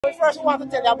First, we want to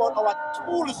tell you about our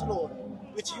tools loan,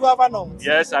 which you have announced.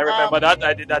 Yes, I remember that.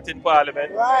 I did that in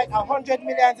Parliament. Right, 100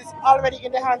 million is already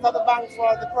in the hands of the bank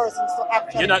for the persons to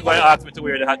actually. You're not going to ask me to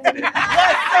wear the hat today. Yes,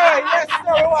 sir. Yes,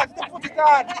 sir. We want to put it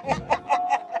on.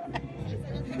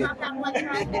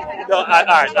 No, all right.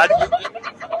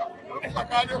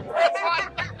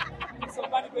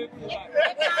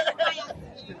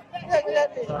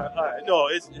 All right. No,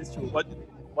 it's true.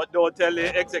 But don't tell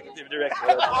the executive director.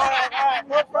 All right.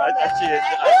 No problem.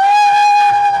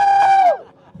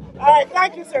 All right,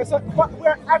 thank you, sir. So,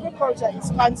 where agriculture is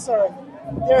concerned,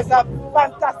 there's a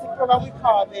fantastic program we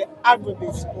call the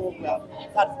Agribiz program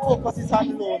that focuses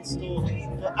on loans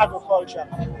to agriculture.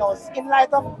 Now, in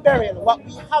light of Beryl, what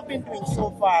we have been doing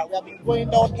so far, we have been going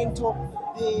down into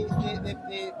the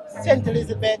St.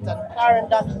 Elizabeth and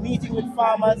Clarendon, meeting with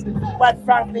farmers. Quite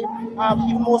frankly,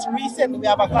 even most recently, we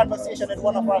have a conversation with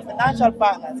one of our financial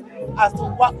partners as to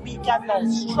what we can now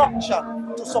structure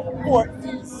to support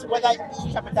these, whether it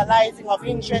be capitalizing of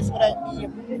interest, whether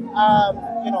it be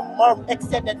more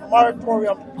extended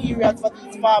moratorium periods for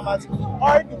these farmers,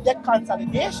 or the debt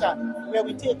consolidation, where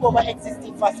we take over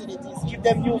existing facilities, give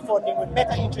them new funding with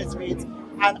better interest rates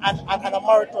and a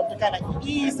moratorium to kind of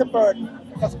ease the burden.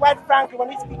 Because quite frankly, when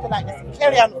we speak to like the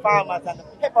Kellyan farmers and the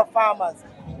pepper farmers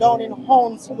down in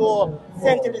Hounslow,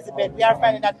 St. Elizabeth, we are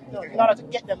finding that in order to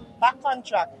get them back on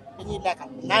track, they need like a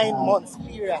 9 months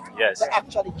period to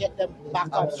actually get them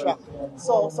back on track.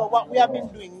 So what we have been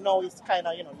doing now is kind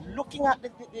of looking at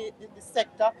the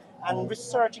sector and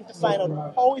researching to find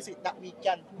out how is it that we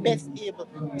can best able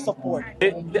to support.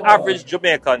 The average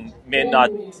Jamaican may not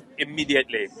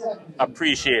immediately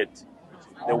appreciate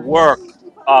the work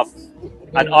of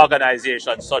an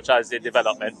organization such as the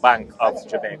Development Bank of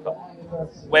Jamaica.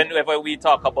 Whenever we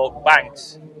talk about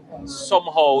banks,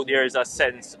 somehow there is a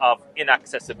sense of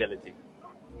inaccessibility,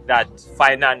 that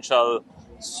financial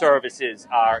services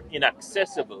are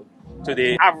inaccessible to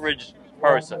the average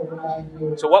person.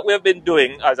 So what we've been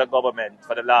doing as a government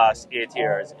for the last 8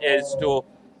 years is to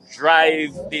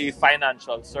drive the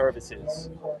financial services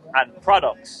and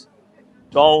products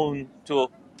down to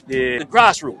the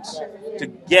grassroots to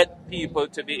get people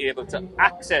to be able to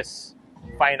access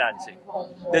financing.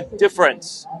 The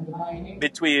difference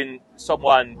between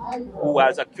someone who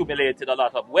has accumulated a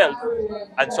lot of wealth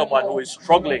and someone who is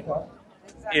struggling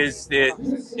is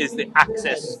the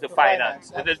access to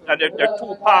finance. And there are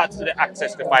two parts to the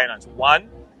access to finance. One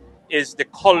is the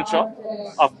culture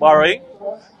of borrowing,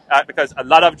 because a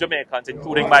lot of Jamaicans,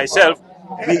 including myself,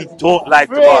 we don't like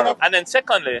to borrow. And then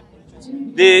secondly,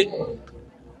 the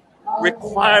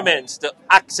requirements to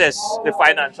access the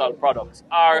financial products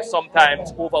are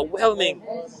sometimes overwhelming.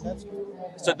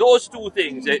 So those two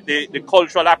things, the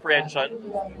cultural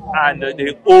apprehension and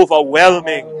the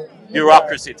overwhelming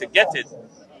bureaucracy to get it,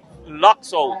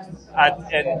 locks out an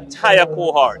entire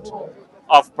cohort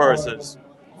of persons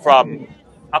from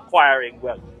acquiring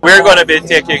wealth. We're going to be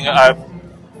taking a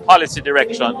policy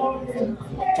direction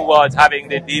towards having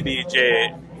the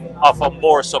DBJ offer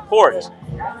more support.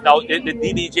 Now, the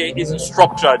DBJ isn't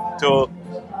structured to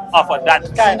offer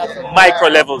that kind of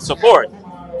micro-level support,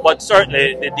 but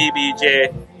certainly the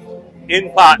DBJ,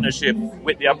 in partnership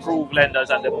with the approved lenders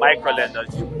and the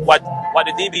micro-lenders, what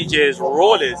the DBJ's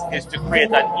role is to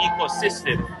create an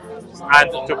ecosystem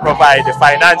and to provide the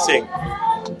financing.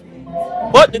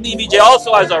 But the DBJ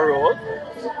also has a role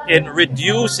in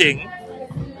reducing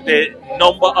the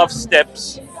number of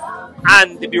steps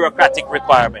and the bureaucratic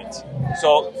requirements.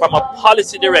 So from a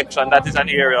policy direction, that is an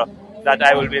area that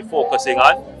I will be focusing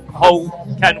on. How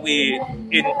can we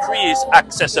increase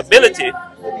accessibility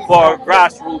for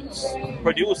grassroots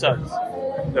producers,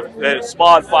 the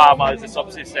small farmers, the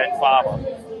subsistence farmers,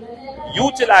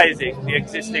 utilizing the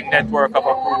existing network of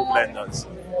approved lenders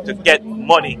to get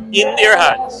money in their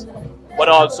hands, but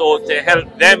also to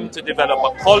help them to develop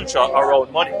a culture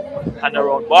around money and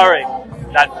around borrowing,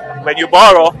 that when you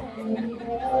borrow,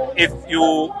 if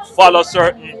you follow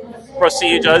certain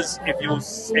procedures, if you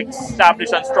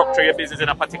establish and structure your business in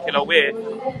a particular way,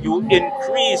 you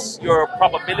increase your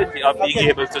probability of being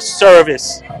able to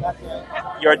service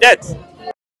your debt.